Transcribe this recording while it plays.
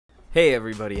Hey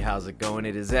everybody, how's it going?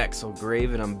 It is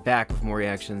Grave and I'm back with more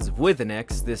reactions with an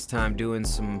X, this time doing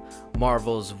some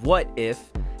Marvel's What If,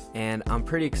 and I'm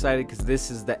pretty excited because this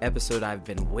is the episode I've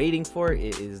been waiting for.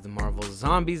 It is the Marvel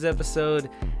Zombies episode,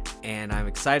 and I'm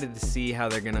excited to see how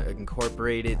they're going to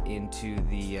incorporate it into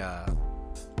the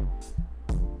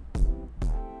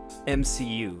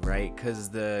MCU, right? Because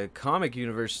the comic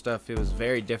universe stuff, it was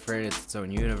very different. It's its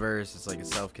own universe. It's like a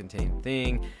self-contained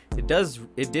thing.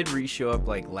 It did re-show up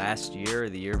like last year or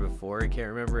the year before, I can't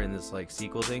remember, in this like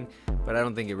sequel thing, but I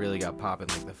don't think it really got popping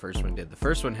like the first one did. The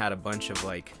first one had a bunch of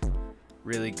like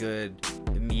really good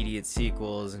immediate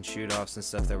sequels and shoot-offs and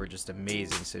stuff that were just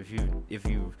amazing. So if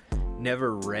you've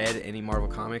never read any Marvel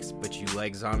comics but you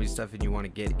like zombie stuff and you want to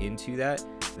get into that,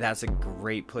 that's a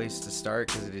great place to start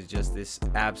because it is just this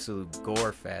absolute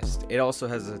gore fest. It also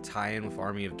has a tie-in with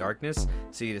Army of Darkness,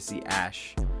 so you get to see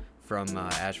Ash from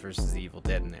Ash vs. the Evil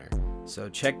Dead in there. So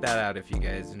check that out if you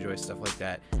guys enjoy stuff like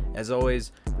that. As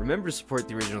always, remember to support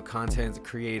the original content, the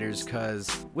creators,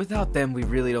 because without them we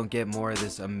really don't get more of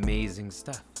this amazing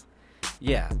stuff.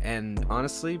 Yeah, and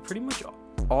honestly, pretty much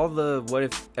all the What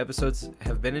If episodes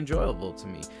have been enjoyable to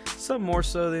me. Some more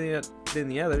so than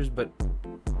the others, but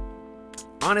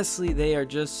honestly, they are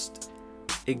just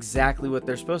exactly what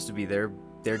they're supposed to be. They're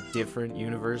different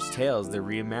universe tales. They're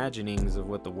reimaginings of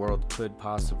what the world could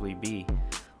possibly be.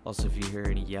 Also, if you hear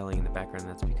any yelling in the background,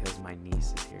 that's because my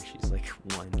niece is here. She's like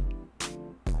 1.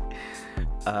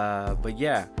 But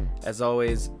yeah, as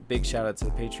always, big shout out to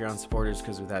the Patreon supporters,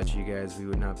 because without you guys, we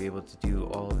would not be able to do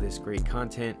all of this great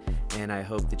content. And I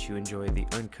hope that you enjoy the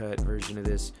uncut version of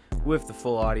this with the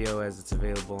full audio as it's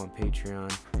available on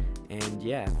Patreon. And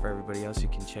yeah, for everybody else, you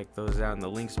can check those out in the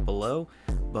links below.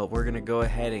 But we're going to go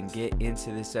ahead and get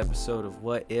into this episode of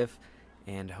What If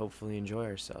and hopefully enjoy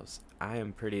ourselves. I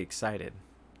am pretty excited.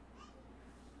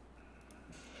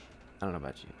 I don't know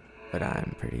about you, but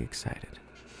I'm pretty excited.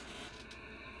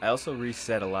 I also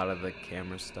reset a lot of the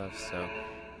camera stuff, so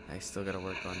I still got to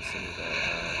work on some of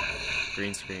the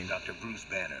green screen. Dr. Bruce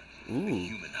Banner, ooh. a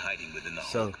human hiding within the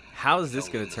so Hulk, how is this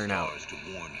going to turn out? To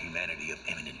warn humanity of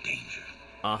imminent danger.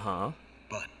 Uh-huh.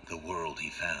 But the world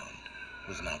he found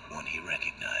was not one he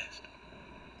recognized.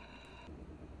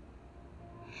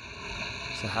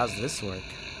 So how's this work?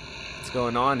 What's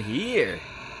going on here?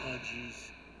 Oh,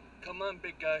 jeez. Come on,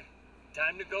 big guy.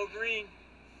 Time to go green.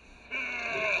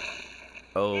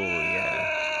 Oh,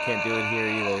 yeah. Can't do it here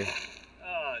either.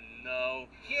 Oh, no.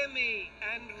 Hear me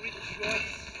and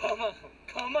rejoice. Come on.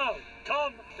 Come on.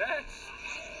 Come.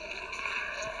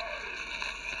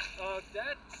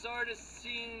 That sort of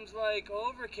seems like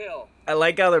overkill. I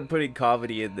like how they're putting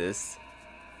comedy in this.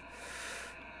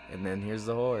 And then here's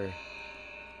the horror.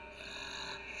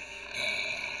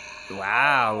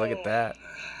 Wow, look at that.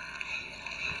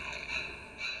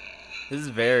 This is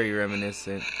very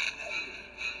reminiscent.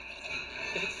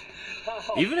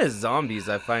 Even as zombies,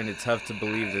 I find it tough to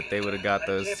believe that they would have got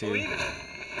those too.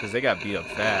 Because they got beat up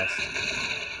fast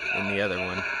in the other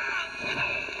one.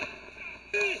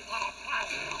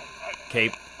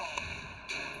 Cape.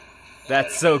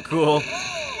 That's so cool.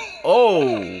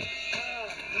 Oh!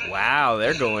 Wow,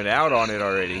 they're going out on it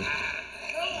already.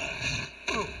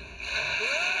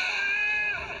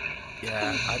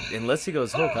 Yeah, unless he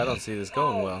goes Hulk, I don't see this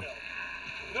going well.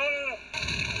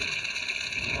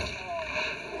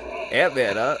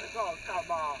 Ant-Man up. Oh, come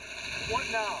on. What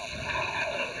now?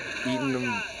 Eating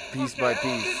them piece by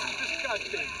piece.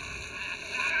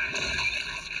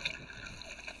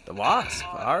 The Wasp,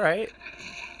 alright.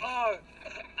 Oh,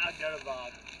 I'm gonna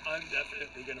bomb. I'm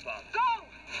definitely gonna bomb.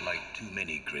 Go! Like too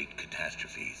many great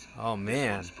catastrophes. Oh,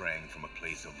 man. This one sprang from a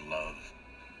place of love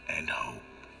and hope.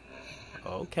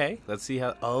 Okay, let's see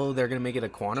how... Oh, they're gonna make it a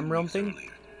quantum realm thing?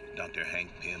 Earlier, Dr. Hank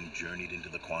Pym journeyed into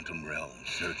the quantum realm,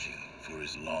 searching for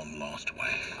his long-lost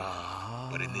wife. Ah.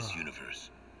 But in this universe...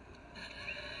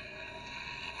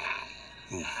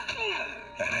 Oof.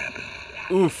 That happened.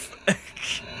 Oof.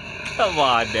 Come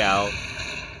on now.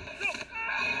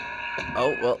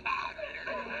 Oh, well.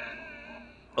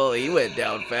 Oh, he went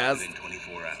down fast. Within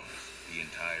 24 hours, the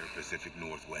entire Pacific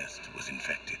Northwest was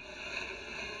infected.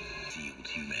 Sealed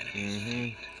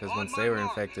humanity. Because once they were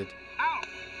infected.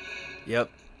 Yep.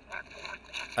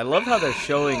 I love how they're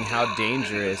showing how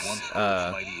dangerous,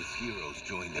 Mightiest heroes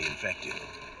joined the infected.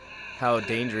 how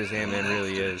dangerous Ant-Man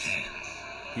really is.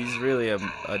 He's really a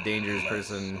dangerous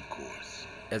person Of course,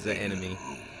 as an enemy.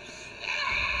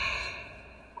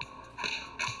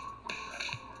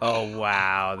 Oh,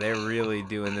 wow. They're really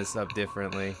doing this up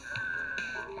differently.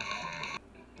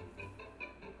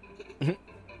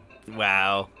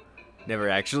 Wow. Never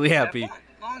actually happy.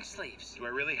 Long sleeves. Do I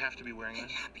really have to be wearing Hey,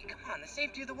 this? Happy, come on. The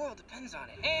safety of the world depends on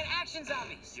it. And action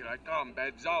zombies. Here I come,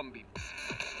 bad zombie.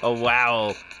 Oh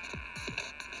wow.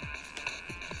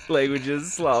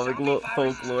 Languages, Slavic Zombie viruses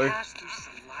folklore. pass through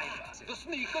saliva. The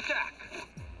sneak attack.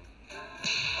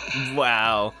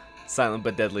 Wow. Silent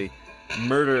but deadly.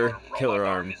 Murder killer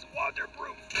arm. Is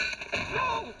waterproof.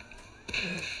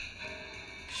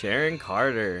 Sharon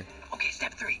Carter. Okay,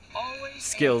 step 3. Always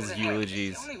Skills aim for the head.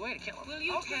 eulogies. It's the only way to kill him. Will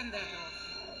you turn that off?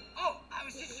 Oh, I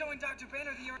was just showing Dr.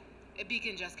 Banner the... A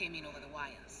beacon just came in over the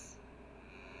wires.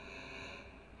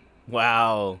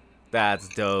 Wow. That's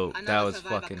dope. That Another was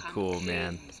survivor fucking cool,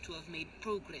 man. claims to have made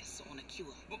progress on a cure.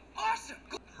 Awesome!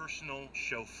 Personal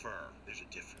chauffeur. There's a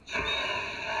difference.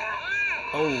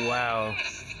 Oh wow.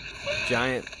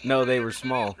 Giant. No, they were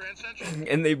small. Grand Central.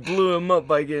 And they blew him up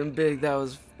by getting big. That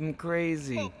was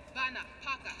crazy. Oh, Banner,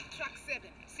 Parker, truck 7.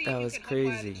 See That if you was can hotwire the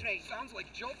crazy. train. Sounds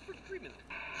like Joe for treatment.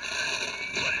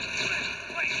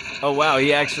 Oh wow,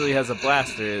 he actually has a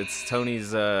blaster. It's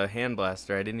Tony's hand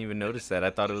blaster. I didn't even notice that. I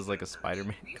thought it was like a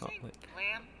Spider-Man gauntlet.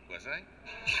 Lamb. Was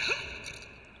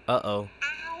I? Uh-oh.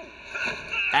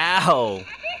 Ow!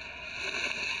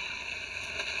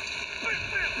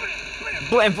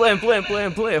 Blam, blam, blam,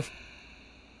 blam, blam.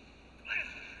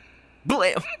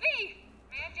 Blam! Happy!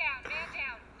 Man down, man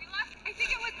down. We lost, I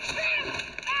think it was Bam!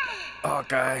 Ah!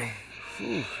 Hawkeye.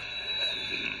 Whew.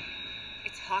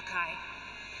 It's Hawkeye.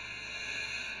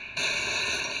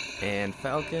 And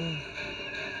Falcon.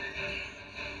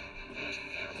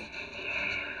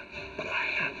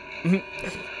 A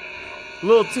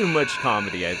little too much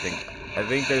comedy, I think. I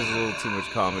think there's a little too much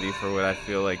comedy for what I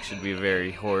feel like should be a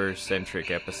very horror-centric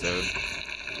episode.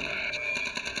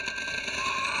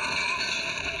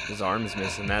 His arm's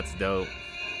missing, that's dope.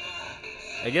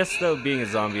 I guess, though, being a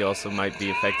zombie also might be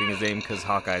affecting his aim because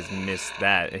Hawkeye's missed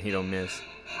that, and he don't miss.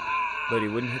 But he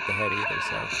wouldn't hit the head either,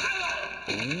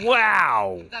 so...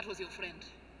 Wow! That was your friend.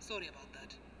 Sorry about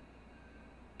that.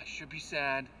 I should be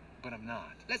sad, but I'm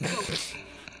not. Let's go.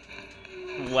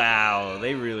 Wow,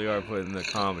 they really are putting the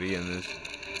comedy in this.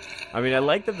 I mean, I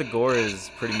like that the gore is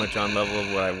pretty much on level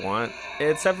of what I want.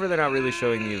 Except for they're not really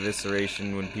showing the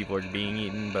evisceration when people are being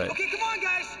eaten, but Okay, come on,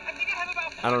 guys. I think I have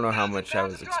about I don't know how much I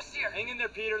was thrust here. Hang in there,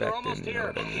 Peter. They're almost expecting, you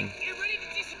know here. what I mean? Get ready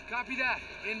to dis- Copy that.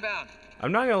 Inbound.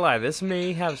 I'm not gonna lie, this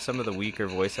may have some of the weaker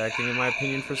voice acting in my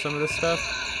opinion for some of this stuff.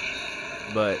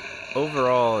 But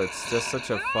overall, it's just such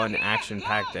a fun,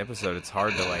 action-packed episode, it's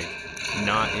hard to, like,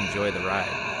 not enjoy the ride.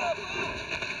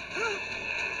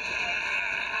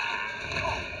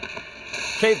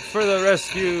 Cape for the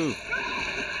rescue!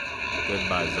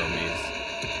 Goodbye,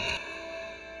 zombies.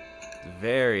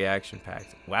 Very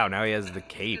action-packed. Wow, now he has the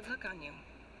cape. Good look on you.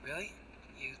 Really?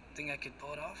 You think I could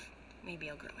pull it off? Maybe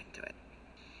I'll grow into it.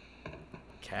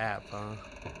 Cap, huh?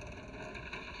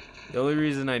 The only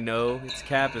reason I know it's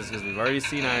Cap is because we've already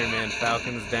seen Iron Man,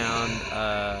 Falcon's down,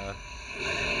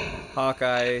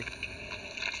 Hawkeye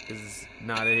is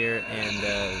not in here, and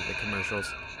the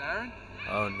commercials. Sharon?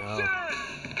 Oh no. Sharon!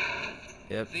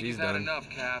 Yep, Think she's he's had done. enough,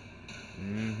 Cap.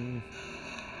 Mm-hmm.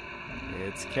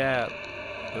 It's Cap.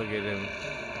 Look at him.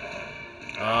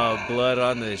 Oh, blood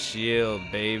on the shield,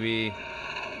 baby.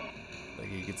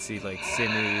 Like you can see, like sinew.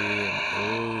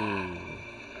 And, ooh.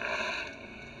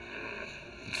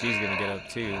 She's gonna get up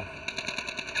too.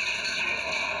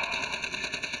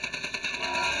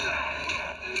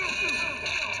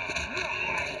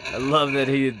 I love that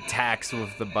he attacks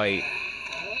with the bite.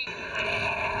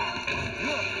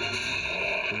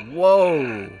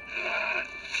 Whoa!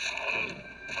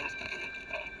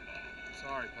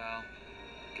 Sorry, pal.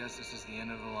 Guess this is the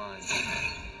end of the line.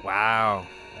 Wow.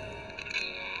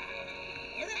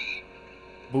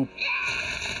 Boop.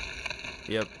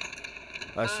 Yep.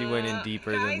 She went in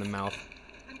deeper than the mouth.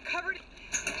 I'm covered.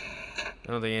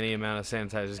 I don't think any amount of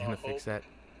sanitizer is gonna fix that.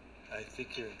 I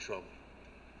think you're in trouble.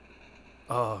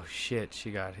 Oh shit,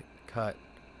 she got cut.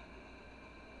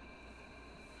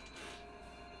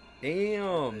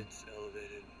 Damn. It's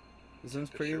elevated. This one's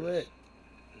The pretty sure lit.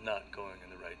 is not going in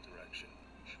the right direction.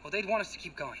 Well, they'd want us to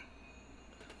keep going.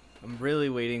 I'm really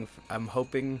waiting. I'm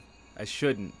hoping. I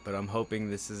shouldn't, but I'm hoping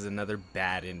this is another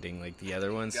bad ending like the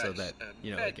other ones, so Guys, that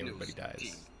you know, bad like everybody news, dies.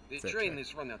 team. The et train cetera.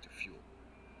 has run out of fuel.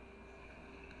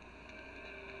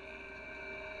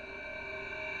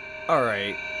 All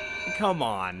right, come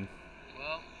on.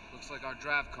 Well, looks like our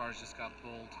draft cars just got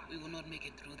pulled. We will not make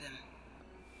it through them.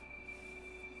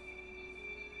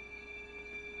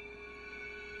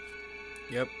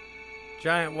 Yep.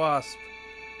 Giant wasp.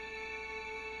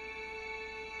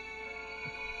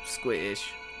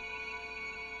 Squish.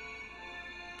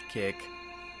 Kick.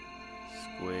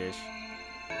 Squish.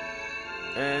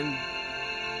 And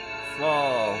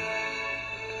fall.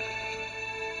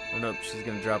 Oh nope, she's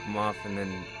gonna drop him off, and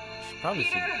then she probably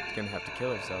should gonna have to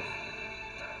kill herself.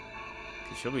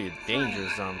 Cause she'll be a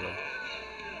dangerous zombo.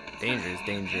 Dangerous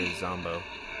zombo.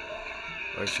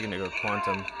 Or is she gonna go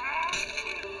quantum?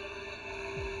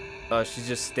 Oh, she's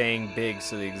just staying big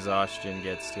so the exhaustion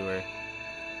gets to her.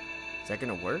 Is that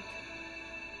gonna work?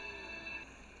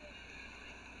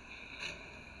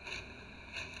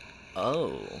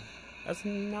 Oh, that's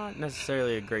not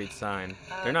necessarily a great sign.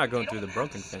 They're not going through the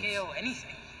broken fence.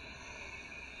 Anything.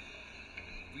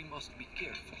 We must be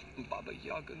careful. Baba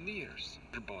Yaga nears.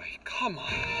 Boy, come on.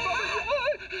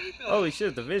 Holy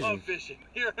shit, the A vision. vision.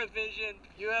 You're a vision.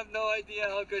 You have no idea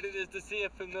how good it is to see a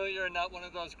familiar and not one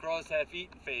of those crows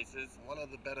half-eaten faces. One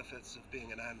of the benefits of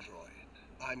being an android,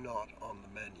 I'm not on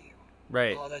the menu.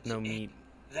 Right, Oh, that's no it. meat.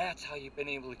 That's how you've been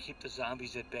able to keep the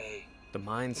zombies at bay. The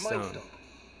Mind The Stone. Mind Stone,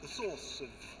 the source of,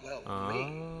 well,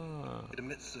 me. Ah. It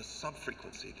emits a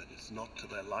sub-frequency that is not to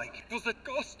their liking. Was a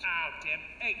ghost? Oh, damn.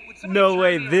 Hey, would somebody No turn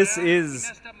way, me this around? is You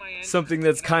messed up my engine. something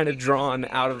that's kind of drawn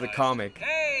out of the comic.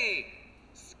 Hey!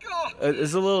 Scott!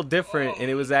 It's a little different, and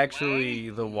it was actually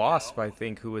the Wasp, I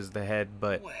think, who was the head,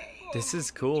 but this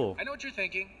is cool. I know what you're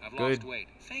thinking. I've Good- lost weight.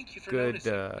 Thank you for good,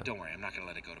 noticing. But don't worry, I'm not gonna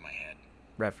let it go to my head.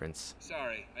 Reference.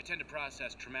 Sorry, I tend to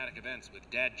process traumatic events with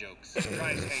dad jokes.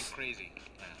 Drives Hank crazy.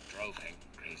 Drove Hank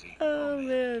crazy. Oh,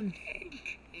 man.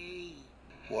 Hey.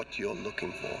 What you're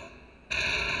looking for.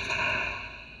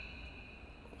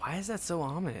 Why is that so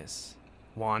ominous?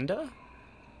 Wanda?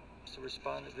 To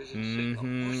respond to vision signal.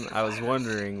 Mm-hmm. I was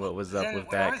wondering what was up with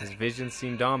that, because Vision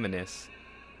seemed ominous.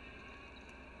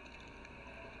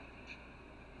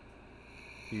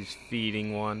 He's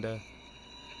feeding Wanda.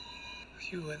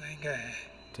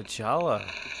 T'Challa.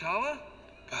 T'Challa?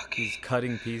 He's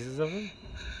cutting pieces of him?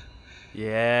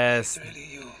 Yes.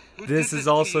 This is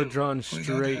also drawn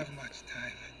straight.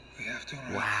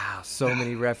 Wow, so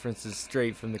many references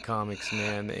straight from the comics,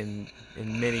 man. In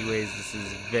many ways, this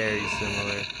is very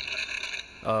similar.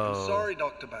 I'm Oh. sorry,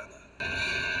 Dr. Banner.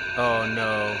 Oh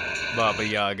no, Baba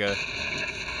Yaga.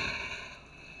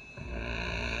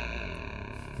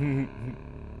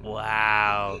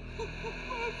 Wow.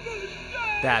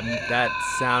 That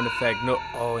sound effect. No.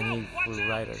 Oh, and he flew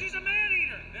right over. She's a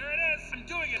man-eater. There it is. I'm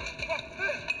doing it.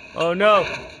 Oh no.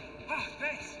 Oh,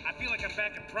 thanks. I feel like I'm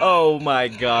back in Prague. Oh my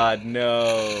God,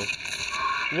 no.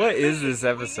 What is this We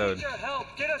episode? need your help.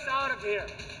 Get us out of here.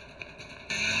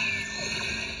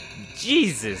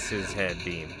 Jesus, his head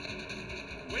beam.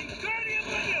 Wingardium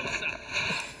Leviosa.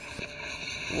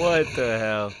 What the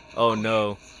hell? Oh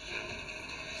no.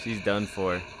 She's done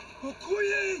for.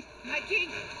 My king.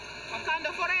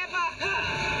 Wakanda forever.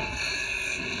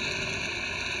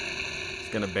 He's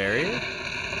gonna bury her?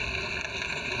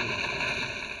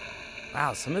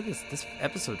 Wow, some of this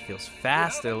episode feels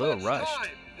fast and a little rushed.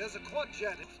 There's a quad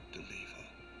jet to leave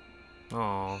her.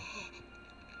 Aw.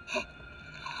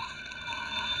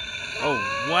 Oh,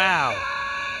 wow.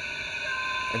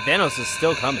 And Thanos is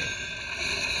still coming.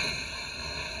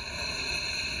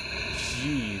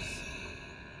 Jeez.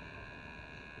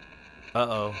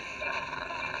 Uh-oh.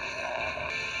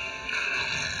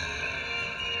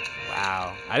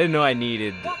 Wow. I didn't know I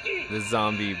needed the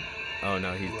zombie. Oh,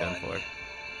 no, he's done for.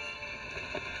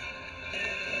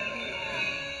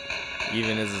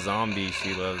 Even as a zombie,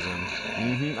 she loves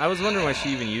him. I was wondering why she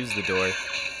even used the door.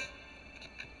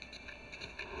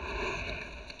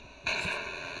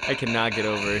 I cannot get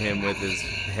over him with his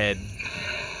head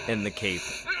and the cape.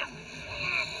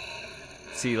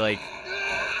 See, like...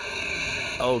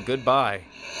 Oh, goodbye.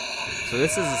 So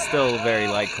this is still very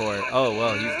light core. Oh,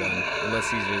 well, he's done. Unless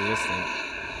he's resistant.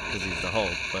 Because he's the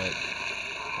Hulk, but...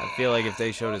 I feel like if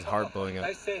they showed his heart blowing up...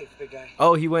 I saved the guy.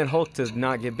 Oh, he went Hulk to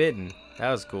not get bitten.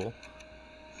 That was cool.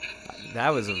 That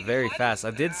was very fast.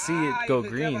 I did see it go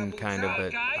green, kind of,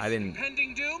 but I didn't...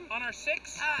 Pending doom on our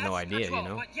 6. No idea, you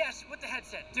know? But yes, with the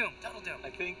headset. Doom. Total doom. I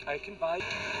think I can buy.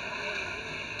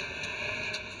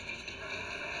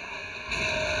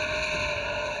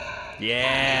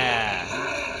 Yeah!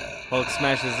 Hulk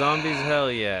smashes zombies?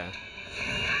 Hell yeah.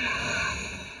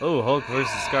 Oh, Hulk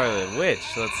versus Scarlet Witch.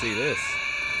 Let's see this.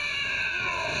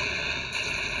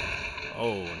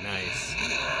 Oh, nice.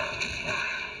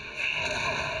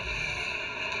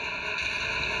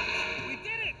 We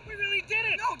did it. We really did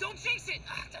it. No, don't jinx it.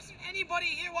 Doesn't anybody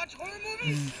here watch horror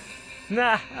movies?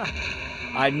 Nah.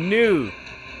 I knew.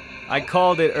 I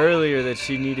called it earlier that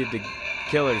she needed to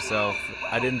kill herself.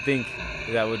 I didn't think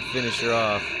that would finish her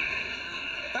off.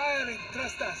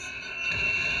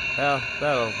 Well,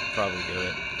 that'll probably do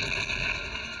it.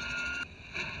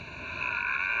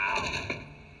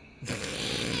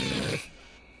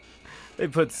 They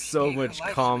put so much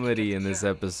comedy in this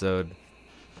episode.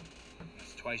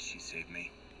 It's Twice she saved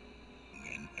me.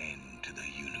 An end to the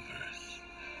universe.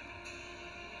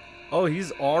 Oh,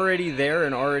 he's already there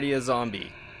and already a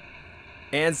zombie.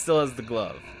 And still has the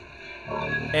glove.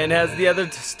 And has the other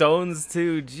stones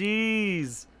too.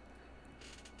 Jeez.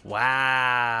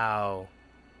 Wow.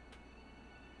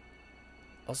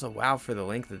 Also, wow for the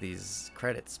length of these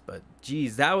credits. But,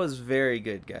 geez, that was very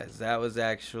good, guys. That was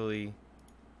actually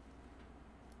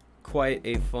quite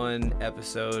a fun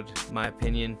episode, in my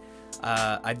opinion.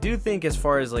 I do think as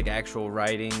far as, like, actual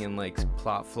writing and, like,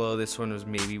 plot flow, this one was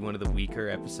maybe one of the weaker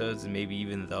episodes and maybe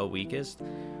even the weakest.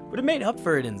 But it made up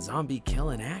for it in zombie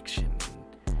killing action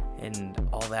and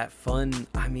all that fun.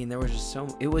 I mean, there was just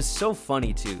it was so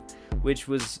funny, too, which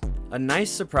was a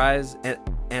nice surprise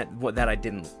at what that I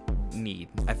didn't need.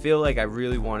 I feel like I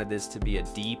really wanted this to be a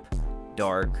deep,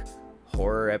 dark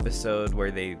horror episode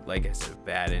where they, like I said, a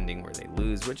bad ending where they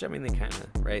lose, which, I mean, they kind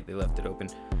of, right, they left it open.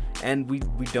 And we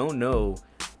don't know,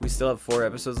 we still have 4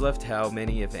 episodes left, how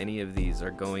many, if any, of these are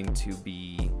going to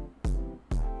be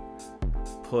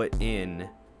put in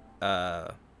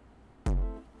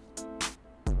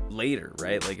later,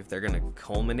 right? Like, if they're gonna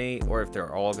culminate or if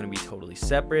they're all gonna be totally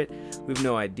separate, we have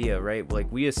no idea, right?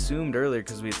 Like, we assumed earlier,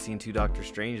 because we had seen 2 Doctor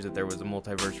Strange, that there was a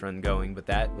multiverse run going, but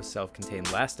that was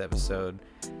self-contained last episode.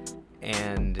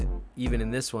 And even in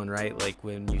this one, right, like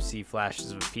when you see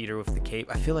flashes of Peter with the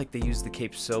cape, I feel like they use the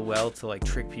cape so well to, like,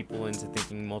 trick people into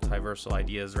thinking multiversal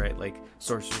ideas, right? Like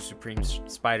Sorcerer Supreme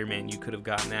Spider-Man, you could have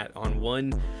gotten that on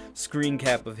one screen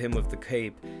cap of him with the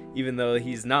cape, even though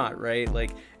he's not, right?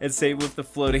 Like, and same with the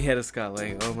floating head of Scott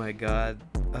Lang. Oh my god,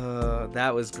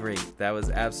 that was great. That was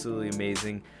absolutely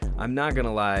amazing. I'm not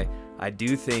gonna lie, I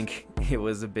do think it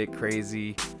was a bit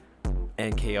crazy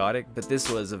and chaotic, but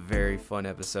this was a very fun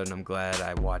episode and I'm glad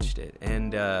I watched it.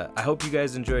 And I hope you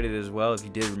guys enjoyed it as well. If you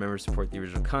did, remember to support the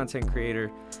original content creator.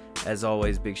 As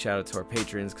always, big shout out to our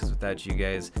patrons, because without you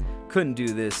guys, couldn't do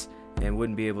this and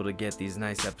wouldn't be able to get these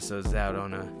nice episodes out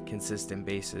on a consistent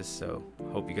basis. So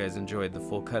hope you guys enjoyed the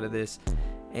full cut of this.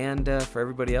 And for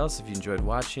everybody else, if you enjoyed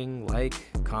watching, like,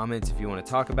 comment if you want to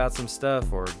talk about some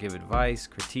stuff or give advice,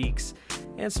 critiques,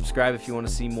 and subscribe if you want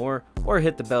to see more, or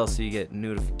hit the bell so you get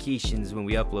notifications when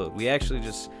we upload. We actually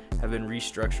just have been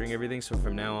restructuring everything, so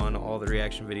from now on, all the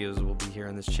reaction videos will be here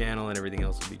on this channel and everything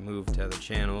else will be moved to other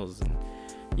channels. And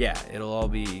yeah, it'll all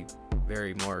be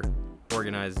very more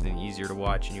organized and easier to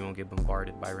watch, and you won't get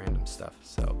bombarded by random stuff.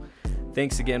 So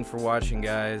thanks again for watching,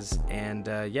 guys, and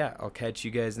yeah, I'll catch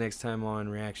you guys next time on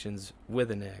Reactions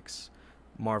with an X,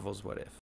 Marvel's What If.